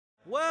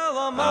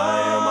Well,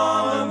 I am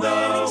on the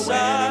winning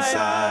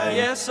side.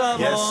 Yes, I'm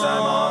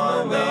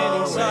on the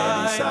winning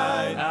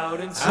side.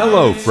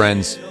 Hello,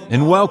 friends,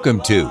 and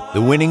welcome to the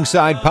Winning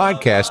Side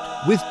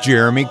Podcast with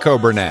Jeremy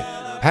Coburnett,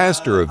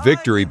 pastor of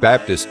Victory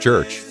Baptist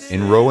Church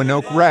in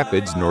Roanoke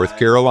Rapids, North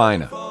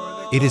Carolina.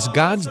 It is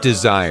God's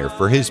desire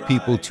for His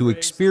people to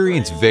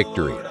experience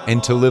victory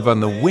and to live on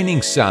the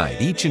winning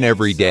side each and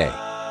every day.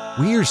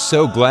 We are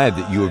so glad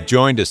that you have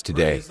joined us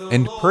today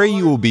and pray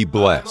you will be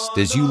blessed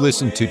as you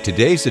listen to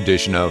today's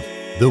edition of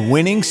The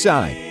Winning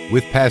Side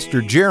with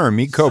Pastor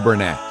Jeremy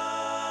Coburnett.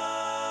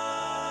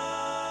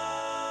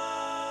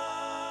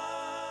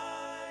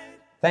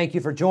 Thank you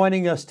for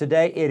joining us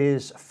today. It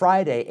is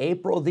Friday,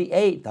 April the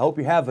 8th. I hope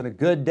you're having a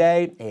good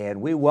day,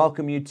 and we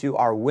welcome you to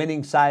our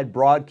Winning Side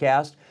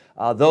broadcast.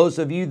 Those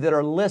of you that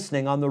are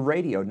listening on the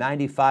radio,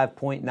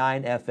 95.9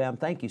 FM,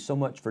 thank you so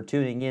much for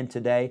tuning in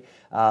today.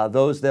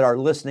 Those that are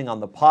listening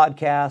on the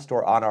podcast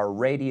or on our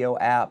radio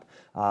app,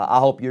 I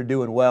hope you're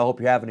doing well.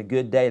 Hope you're having a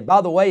good day. And by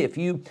the way, if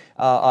you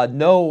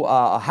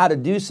know how to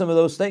do some of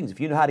those things, if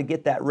you know how to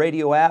get that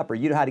radio app or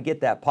you know how to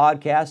get that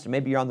podcast, and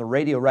maybe you're on the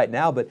radio right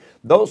now, but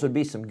those would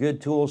be some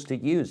good tools to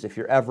use if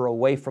you're ever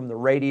away from the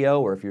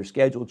radio or if your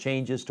schedule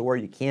changes to where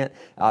you can't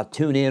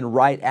tune in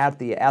right at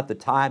the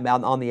time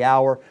on the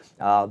hour.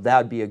 That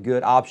would be a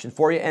good option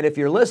for you. And if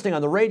you're listening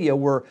on the radio,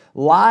 we're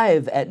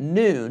live at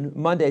noon,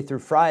 Monday through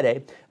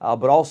Friday,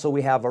 but also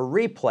we have a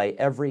replay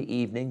every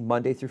evening,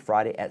 Monday through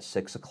Friday at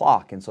 6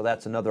 o'clock. And so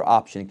that's another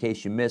option in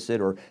case you miss it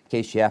or in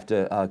case you have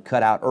to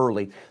cut out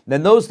early.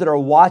 Then those that are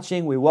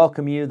watching, we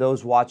welcome you.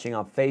 Those watching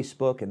on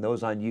Facebook and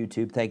those on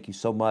YouTube, thank you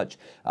so much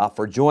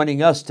for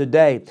joining us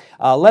today.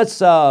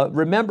 Let's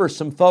remember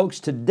some folks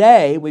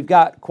today. We've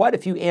got quite a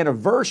few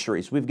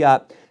anniversaries. We've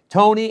got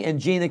Tony and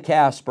Gina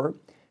Casper,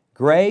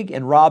 Greg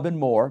and Robin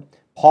Moore,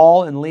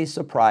 Paul and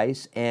Lisa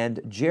Price,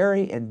 and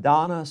Jerry and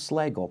Donna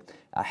Slagle.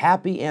 A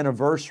happy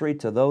anniversary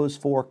to those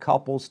four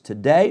couples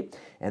today.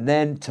 And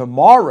then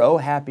tomorrow,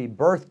 happy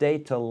birthday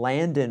to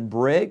Landon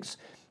Briggs.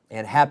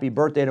 And happy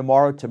birthday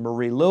tomorrow to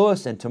Marie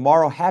Lewis. And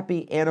tomorrow,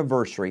 happy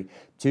anniversary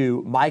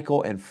to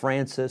Michael and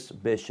Francis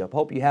Bishop.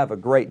 Hope you have a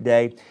great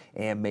day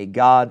and may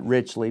God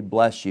richly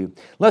bless you.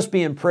 Let's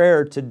be in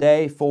prayer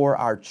today for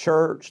our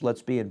church.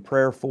 Let's be in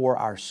prayer for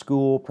our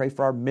school. Pray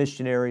for our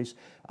missionaries.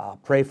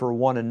 Pray for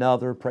one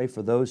another. Pray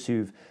for those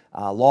who've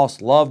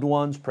lost loved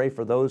ones. Pray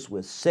for those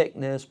with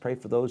sickness. Pray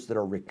for those that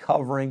are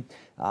recovering.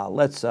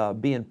 Let's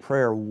be in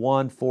prayer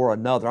one for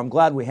another. I'm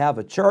glad we have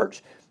a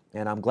church,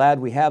 and I'm glad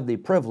we have the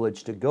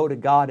privilege to go to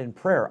God in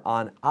prayer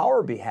on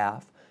our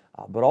behalf,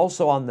 but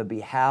also on the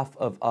behalf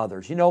of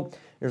others. You know,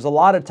 there's a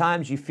lot of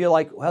times you feel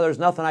like, well, there's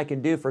nothing I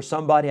can do for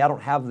somebody. I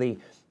don't have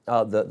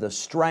the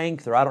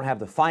strength, or I don't have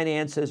the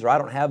finances, or I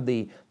don't have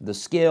the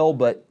skill.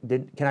 But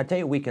can I tell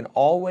you, we can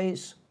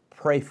always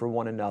pray for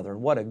one another.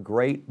 And what a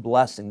great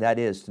blessing that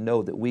is to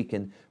know that we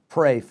can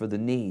pray for the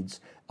needs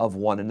of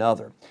one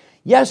another.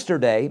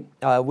 Yesterday,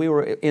 we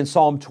were in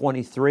Psalm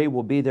 23.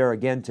 We'll be there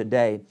again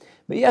today.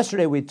 But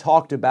yesterday we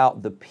talked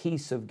about the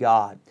peace of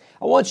God.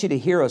 I want you to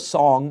hear a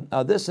song.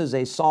 This is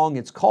a song.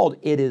 It's called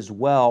It Is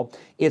Well.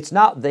 It's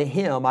not the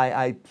hymn.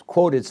 I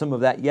quoted some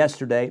of that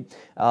yesterday,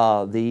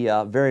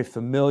 the very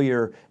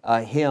familiar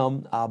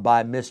hymn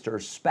by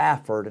Mr.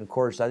 Spafford. And of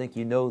course, I think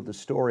you know the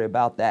story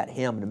about that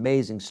hymn, an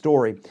amazing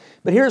story.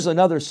 But here's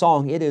another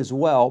song, It Is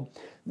Well.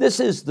 This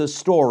is the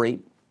story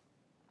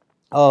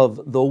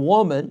of the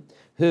woman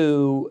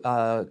who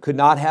could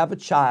not have a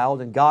child,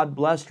 and God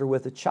blessed her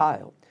with a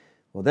child.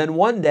 Well, then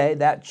one day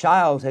that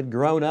child had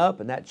grown up,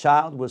 and that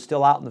child was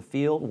still out in the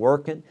field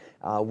working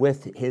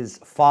with his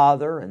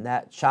father, and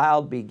that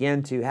child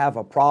began to have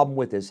a problem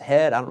with his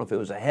head. I don't know if it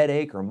was a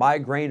headache or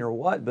migraine or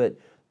what, but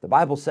the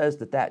Bible says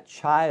that that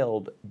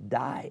child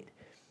died.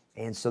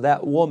 And so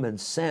that woman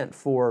sent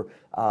for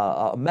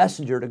a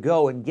messenger to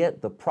go and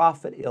get the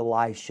prophet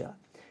Elisha.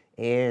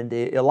 And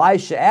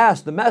Elisha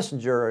asked the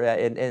messenger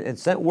and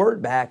sent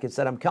word back and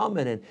said, I'm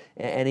coming.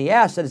 And he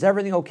asked, is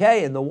everything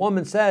okay? And the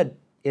woman said,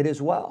 it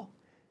is well.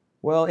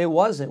 Well, it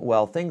wasn't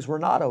well. Things were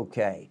not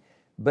okay.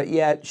 But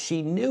yet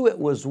she knew it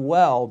was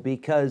well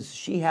because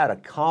she had a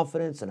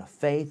confidence and a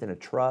faith and a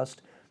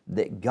trust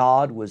that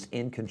God was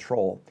in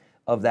control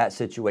of that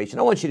situation.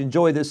 I want you to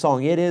enjoy this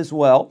song, It Is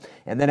Well.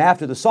 And then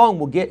after the song,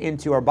 we'll get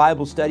into our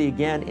Bible study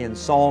again in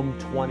Psalm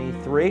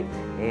 23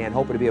 and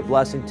hope it'll be a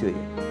blessing to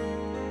you.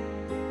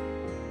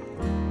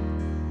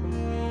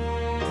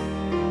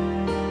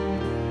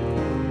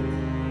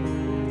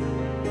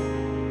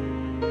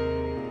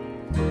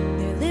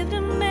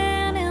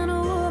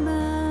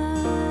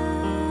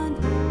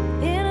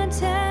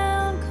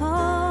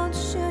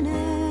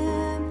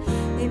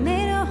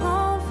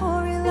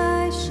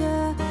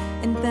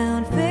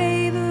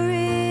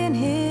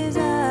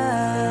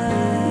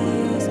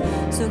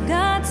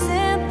 God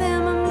sent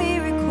them a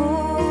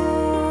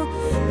miracle,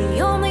 the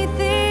only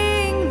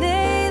thing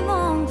they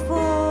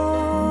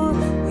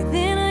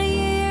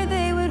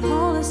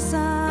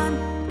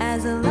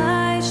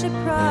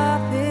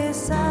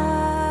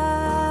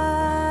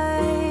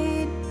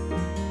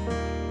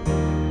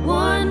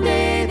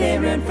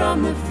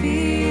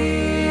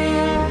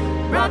fear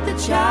brought the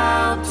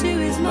child to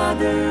his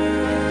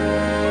mother.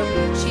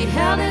 She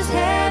held his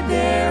head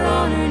there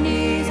on her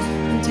knees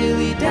until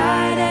he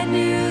died at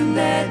noon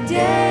that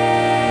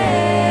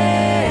day.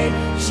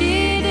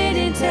 She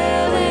didn't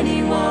tell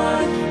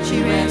anyone.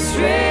 She ran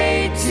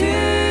straight to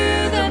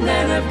the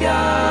man of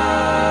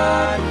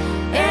God.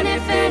 And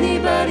if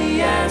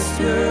anybody asked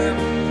her,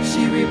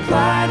 she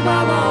replied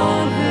while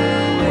on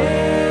her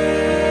way,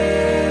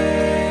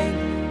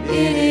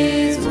 "It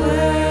is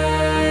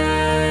well,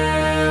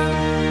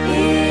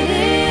 it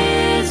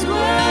is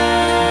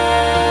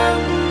well.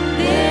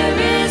 There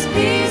is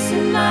peace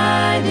in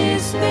my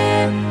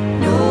despair,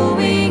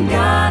 knowing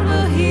God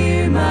will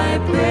hear my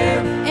prayer,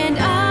 and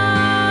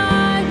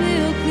I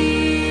will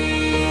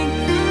cling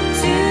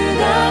to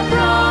the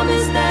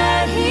promise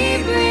that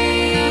He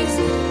brings.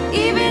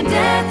 Even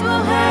death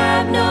will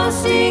have no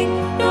sting,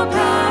 no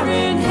power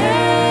in hell.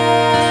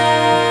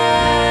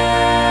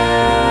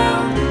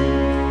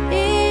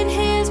 In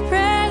His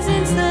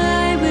presence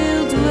I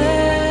will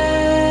dwell,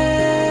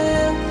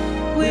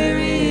 where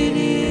it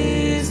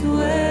is well."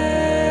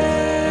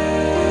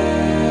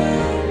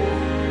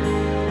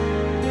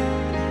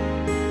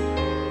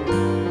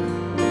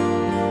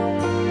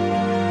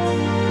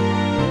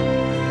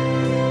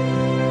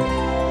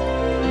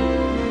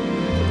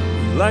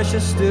 Elisha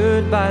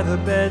stood by the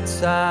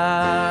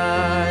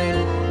bedside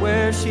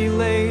where she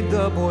laid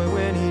the boy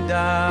when he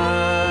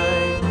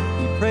died.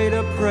 He prayed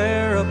a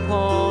prayer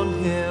upon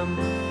him,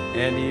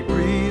 and he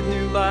breathed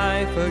new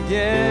life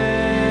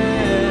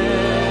again.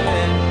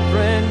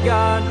 Friend,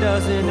 God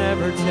doesn't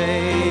ever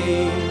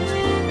change,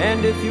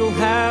 and if you'll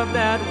have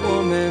that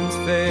woman's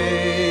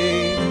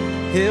faith,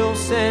 He'll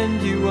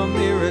send you a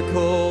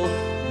miracle.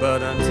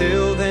 But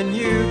until then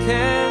you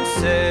can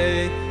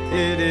say,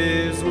 "It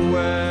is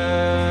well,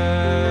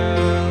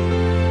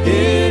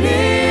 it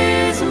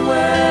is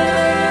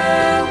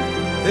well.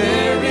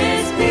 There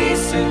is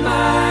peace in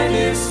my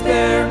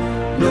despair,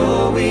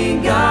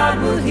 knowing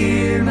God will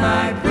hear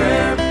my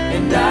prayer,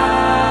 and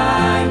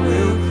I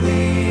will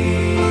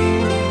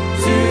cling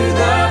to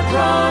the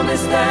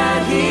promise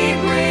that He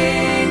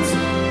brings.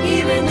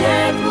 Even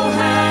death will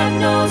have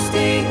no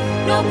sting,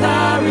 no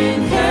power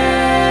in hell.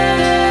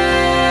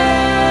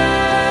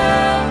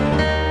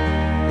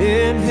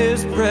 In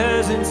His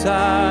presence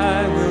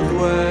I will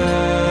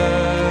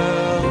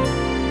dwell,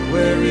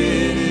 where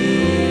it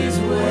is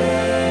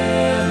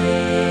well,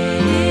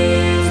 it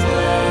is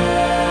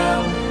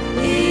well,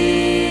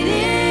 it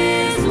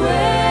is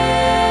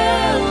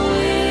well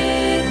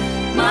with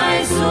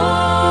my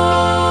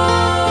soul.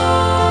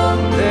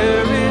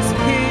 There is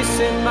peace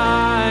in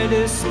my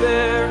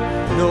despair,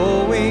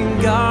 knowing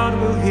God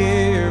will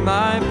hear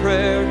my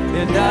prayer,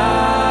 and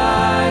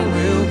I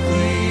will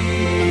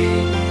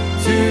cling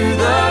to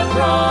the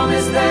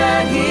promise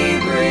that He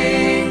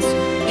brings.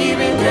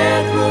 Even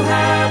death will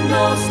have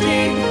no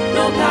sting,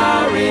 no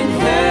power in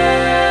hell.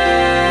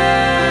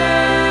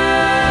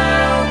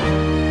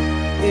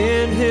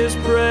 In His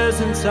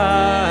presence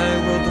I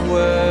will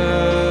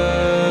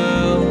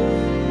dwell,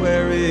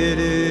 where it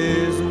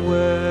is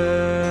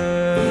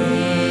well.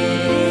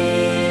 It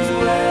is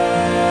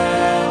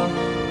well,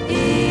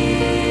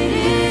 it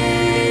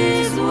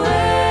is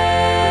well.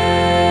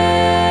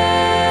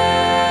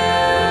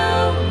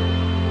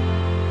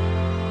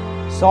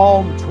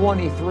 Psalm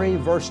 23,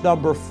 verse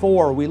number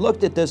 4. We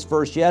looked at this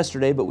verse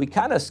yesterday, but we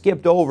kind of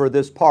skipped over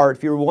this part.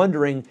 If you were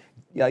wondering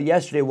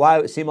yesterday why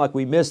it seemed like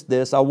we missed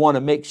this, I want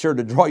to make sure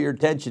to draw your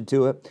attention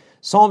to it.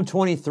 Psalm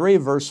 23,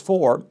 verse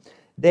 4,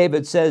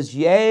 David says,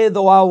 "Yea,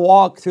 though I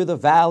walk through the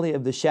valley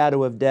of the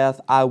shadow of death,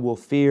 I will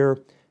fear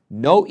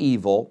no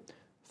evil,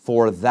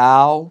 for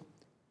Thou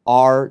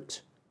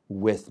art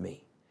with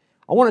me."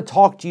 I want to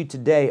talk to you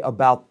today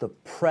about the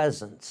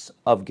presence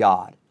of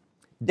God.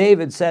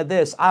 David said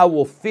this, "I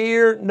will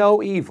fear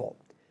no evil."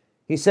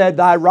 He said,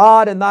 "Thy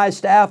rod and thy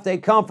staff, they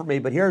comfort me."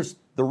 But here's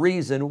the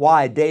reason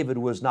why David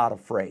was not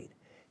afraid.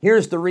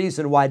 Here's the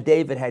reason why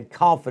David had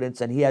confidence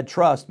and he had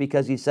trust,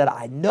 because he said,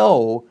 "I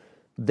know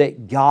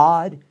that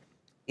God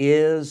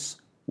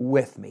is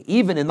with me."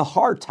 Even in the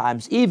hard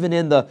times, even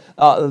in the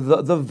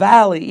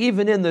valley,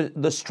 even in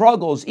the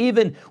struggles,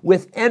 even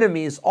with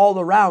enemies all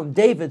around,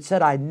 David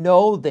said, "I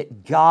know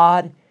that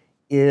God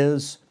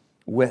is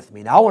with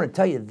me." Now, I want to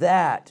tell you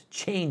that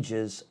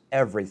changes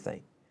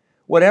everything.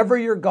 Whatever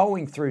you're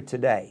going through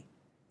today,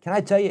 can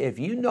I tell you, if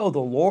you know the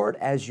Lord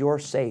as your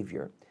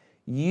Savior,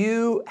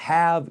 you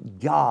have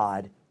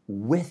God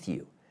with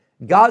you.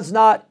 God's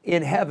not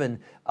in heaven,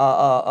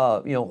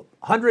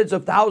 hundreds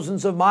of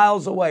thousands of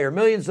miles away or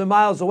millions of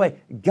miles away.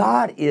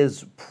 God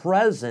is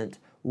present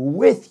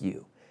with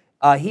you.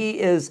 He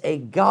is a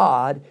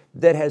God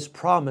that has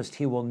promised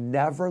He will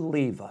never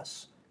leave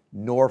us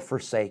nor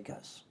forsake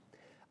us.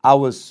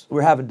 We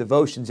were having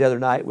devotions the other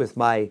night with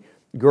my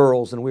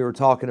girls, and we were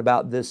talking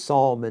about this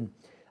psalm, and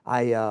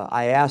I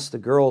asked the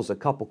girls a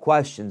couple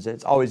questions, and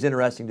it's always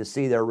interesting to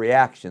see their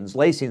reactions.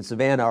 Lacey and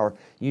Savannah are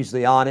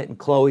usually on it, and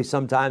Chloe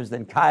sometimes,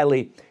 then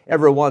Kylie,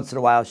 every once in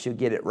a while she'll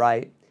get it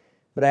right.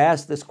 But I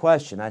asked this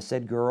question. I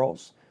said,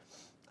 "Girls,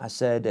 I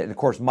said, and of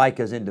course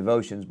Micah's in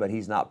devotions, but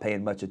he's not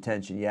paying much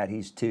attention yet.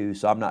 He's 2,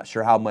 so I'm not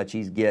sure how much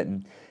he's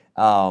getting.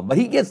 But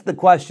he gets the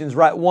questions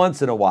right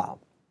once in a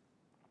while.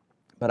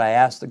 But I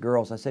asked the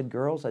girls, I said,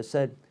 girls, I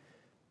said,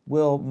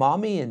 will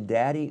Mommy and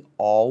Daddy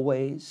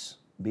always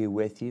be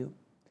with you?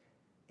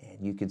 And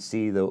you could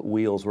see the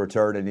wheels were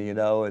turning,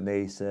 and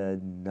they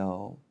said,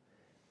 no.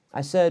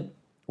 I said,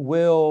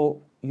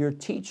 will your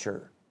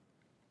teacher,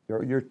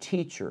 your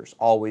teachers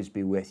always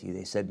be with you?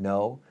 They said,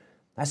 no.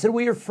 I said,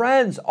 will your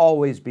friends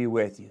always be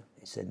with you?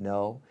 They said,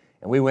 no.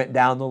 And we went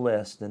down the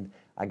list, and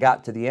I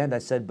got to the end. I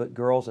said, but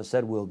girls, I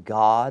said, will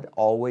God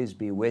always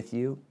be with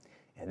you?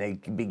 And they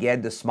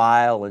began to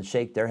smile and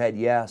shake their head,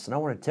 yes. And I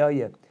want to tell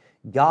you,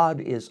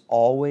 God is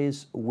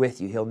always with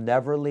you. He'll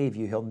never leave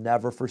you. He'll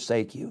never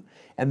forsake you.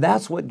 And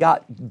that's what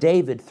got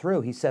David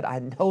through. He said, I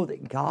know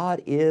that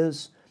God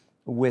is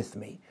with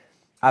me.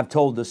 I've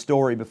told the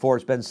story before.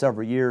 It's been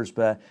several years,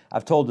 but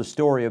I've told the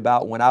story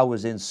about when I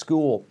was in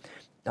school.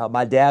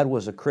 My dad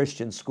was a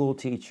Christian school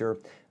teacher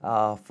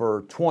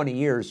for 20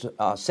 years.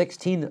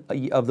 16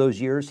 of those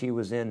years he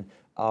was in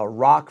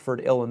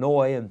Rockford,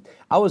 Illinois, and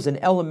I was in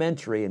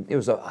elementary, and it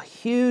was a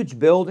huge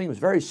building. It was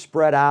very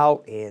spread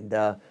out, and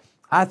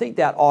I think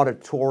that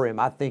auditorium,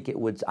 I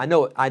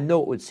know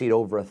it would seat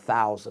over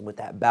 1,000 with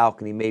that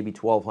balcony, maybe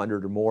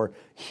 1,200 or more.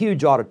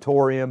 Huge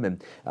auditorium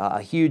and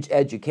a huge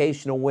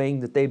educational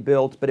wing that they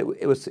built, but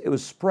it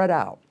was spread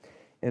out.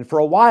 And for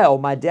a while,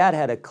 my dad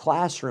had a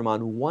classroom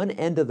on one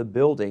end of the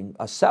building,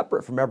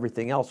 separate from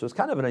everything else. It was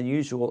kind of an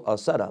unusual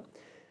setup.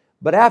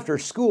 But after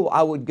school,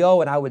 I would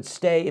go and I would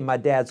stay in my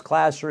dad's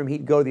classroom.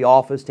 He'd go to the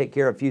office, take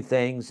care of a few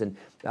things, and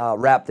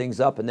wrap things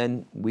up, and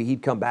then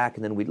he'd come back,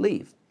 and then we'd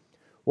leave.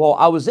 Well,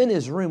 I was in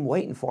his room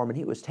waiting for him, and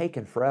he was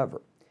taking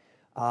forever.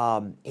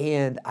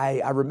 And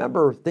I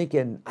remember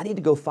thinking, I need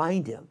to go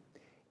find him.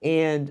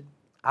 And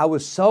I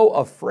was so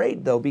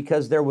afraid, though,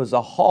 because there was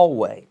a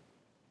hallway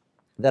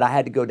that I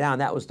had to go down.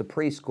 That was the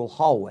preschool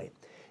hallway.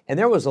 And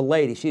there was a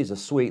lady, she's a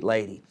sweet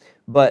lady,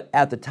 but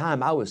at the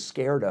time I was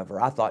scared of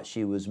her. I thought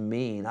she was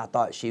mean. I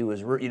thought she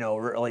was,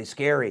 really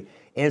scary.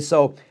 And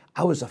so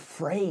I was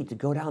afraid to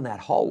go down that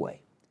hallway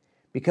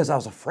because I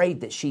was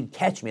afraid that she'd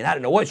catch me. And I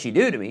didn't know what she'd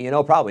do to me,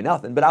 probably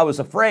nothing, but I was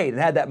afraid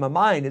and had that in my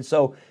mind. And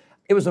so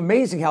it was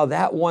amazing how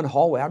that one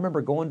hallway, I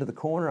remember going to the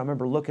corner, I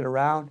remember looking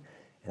around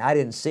and I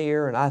didn't see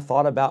her, and I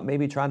thought about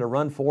maybe trying to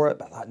run for it,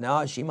 but I thought,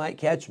 no, she might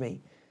catch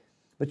me.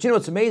 But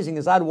what's amazing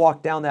is I'd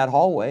walked down that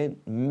hallway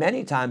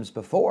many times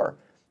before,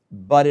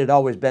 but it had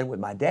always been with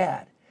my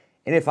dad.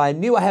 And if I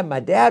knew I had my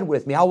dad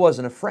with me, I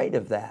wasn't afraid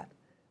of that.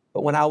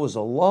 But when I was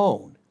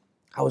alone,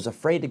 I was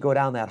afraid to go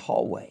down that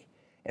hallway.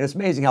 And it's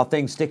amazing how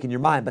things stick in your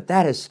mind, but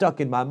that has stuck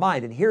in my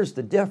mind. And here's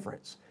the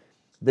difference.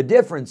 The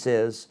difference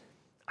is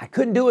I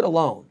couldn't do it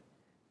alone.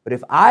 But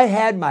if I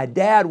had my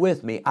dad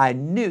with me, I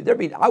knew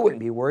I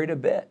wouldn't be worried a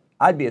bit.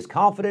 I'd be as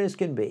confident as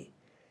can be.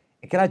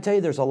 And can I tell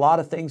you, there's a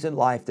lot of things in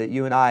life that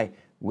you and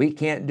we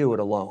can't do it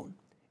alone.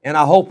 And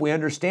I hope we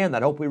understand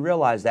that. I hope we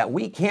realize that.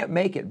 We can't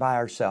make it by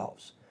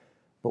ourselves.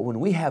 But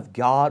when we have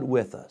God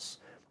with us,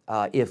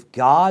 if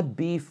God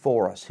be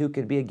for us, who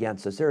can be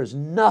against us? There is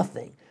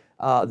nothing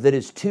that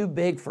is too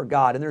big for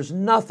God. And there's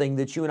nothing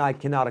that you and I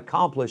cannot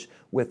accomplish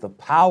with the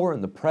power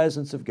and the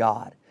presence of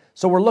God.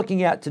 So we're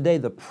looking at today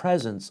the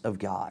presence of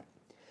God.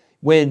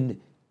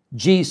 When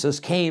Jesus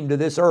came to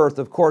this earth,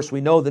 of course, we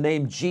know the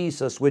name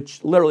Jesus,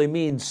 which literally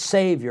means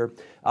Savior.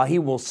 He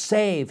will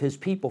save His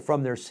people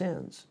from their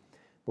sins.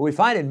 But we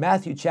find in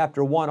Matthew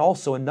chapter 1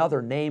 also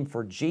another name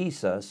for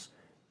Jesus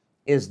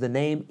is the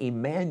name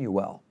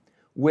Emmanuel,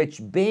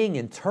 which being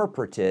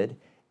interpreted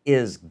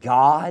is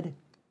God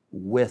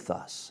with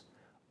us.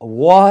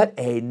 What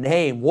a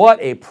name, what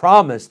a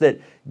promise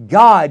that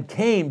God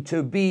came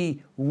to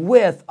be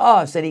with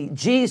us. And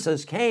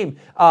Jesus came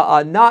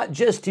not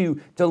just to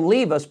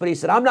leave us, but He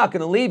said, I'm not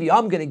going to leave you.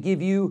 I'm going to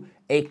give you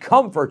a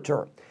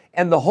comforter.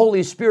 And the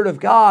Holy Spirit of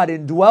God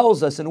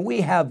indwells us, and we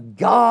have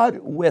God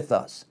with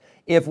us.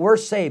 If we're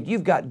saved,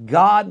 you've got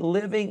God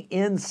living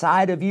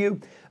inside of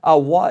you.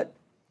 What?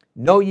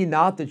 Know ye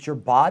not that your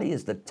body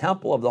is the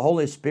temple of the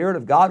Holy Spirit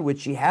of God,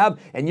 which ye have,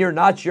 and you're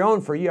not your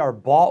own, for ye are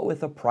bought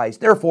with a price.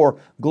 Therefore,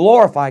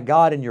 glorify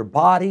God in your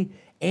body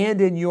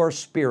and in your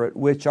spirit,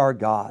 which are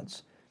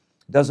God's.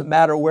 Doesn't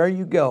matter where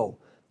you go.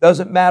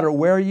 Doesn't matter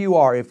where you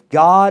are. If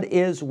God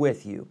is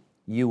with you,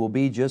 you will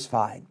be just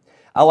fine.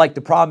 I like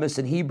the promise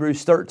in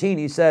Hebrews 13.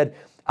 He said,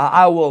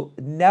 I will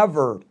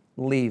never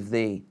leave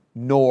thee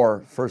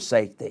nor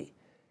forsake thee.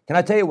 Can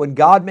I tell you, when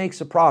God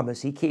makes a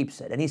promise, He keeps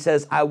it. And He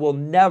says, I will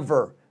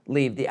never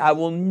leave thee. I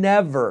will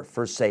never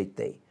forsake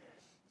thee.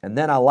 And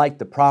then I like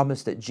the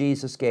promise that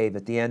Jesus gave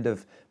at the end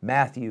of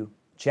Matthew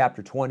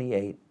chapter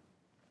 28.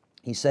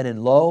 He said,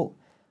 and lo,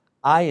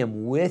 I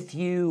am with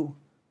you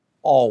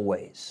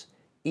always,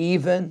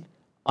 even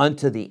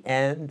unto the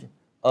end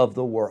of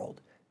the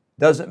world.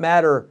 Doesn't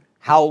matter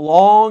how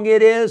long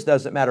it is,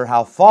 doesn't matter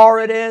how far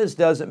it is,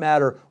 doesn't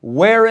matter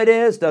where it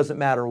is, doesn't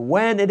matter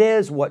when it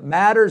is. What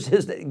matters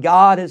is that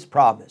God has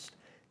promised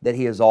that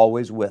He is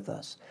always with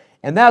us.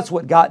 And that's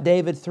what got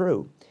David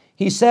through.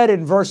 He said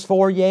in verse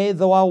 4, "Yea,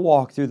 though I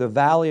walk through the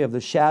valley of the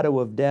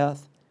shadow of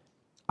death,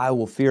 I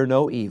will fear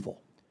no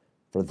evil,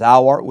 for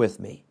Thou art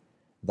with me.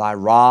 Thy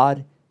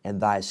rod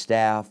and Thy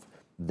staff,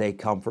 they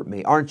comfort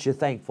me." Aren't you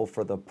thankful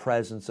for the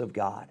presence of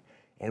God?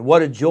 And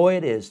what a joy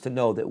it is to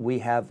know that we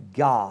have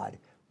God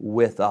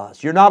with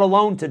us. You're not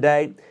alone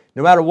today.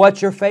 No matter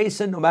what you're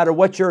facing, no matter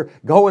what you're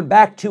going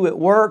back to at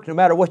work, no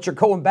matter what you're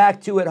going back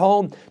to at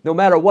home, no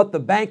matter what the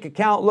bank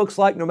account looks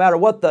like, no matter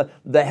what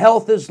the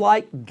health is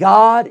like,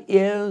 God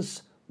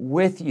is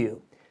with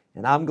you.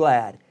 And I'm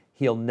glad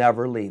He'll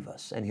never leave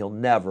us and He'll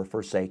never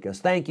forsake us.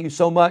 Thank you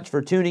so much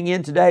for tuning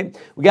in today.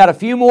 We got a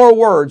few more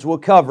words we'll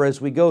cover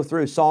as we go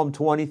through Psalm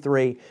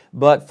 23.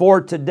 But for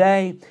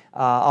today,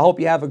 I hope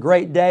you have a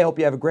great day. I hope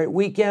you have a great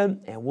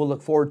weekend. And we'll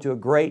look forward to a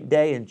great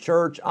day in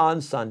church on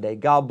Sunday.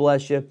 God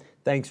bless you.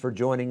 Thanks for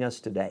joining us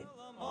today.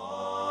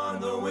 On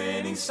the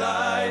winning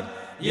side.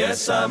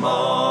 Yes, I'm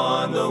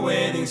on the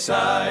winning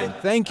side.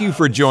 Thank you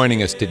for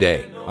joining us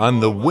today on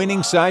the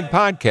Winning Side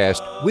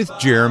Podcast with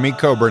Jeremy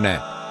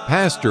Coburnett,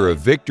 pastor of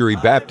Victory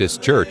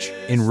Baptist Church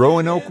in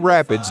Roanoke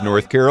Rapids,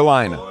 North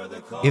Carolina.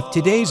 If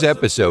today's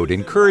episode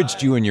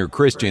encouraged you in your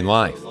Christian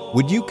life,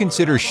 would you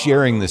consider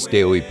sharing this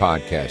daily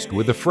podcast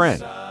with a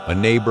friend, a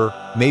neighbor,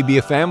 maybe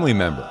a family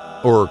member,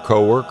 or a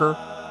coworker?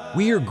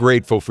 We are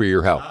grateful for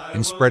your help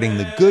in spreading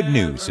the good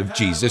news of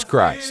Jesus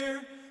Christ.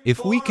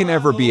 If we can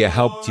ever be a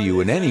help to you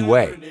in any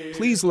way,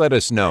 please let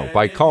us know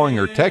by calling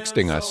or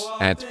texting us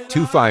at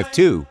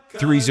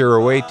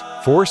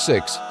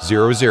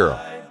 252-308-4600.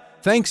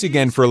 Thanks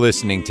again for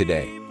listening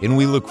today, and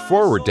we look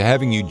forward to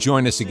having you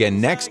join us again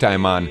next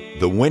time on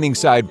the Winning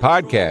Side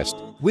Podcast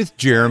with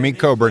Jeremy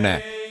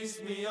Coburnett. Place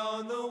me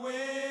on the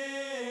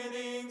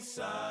winning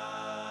side.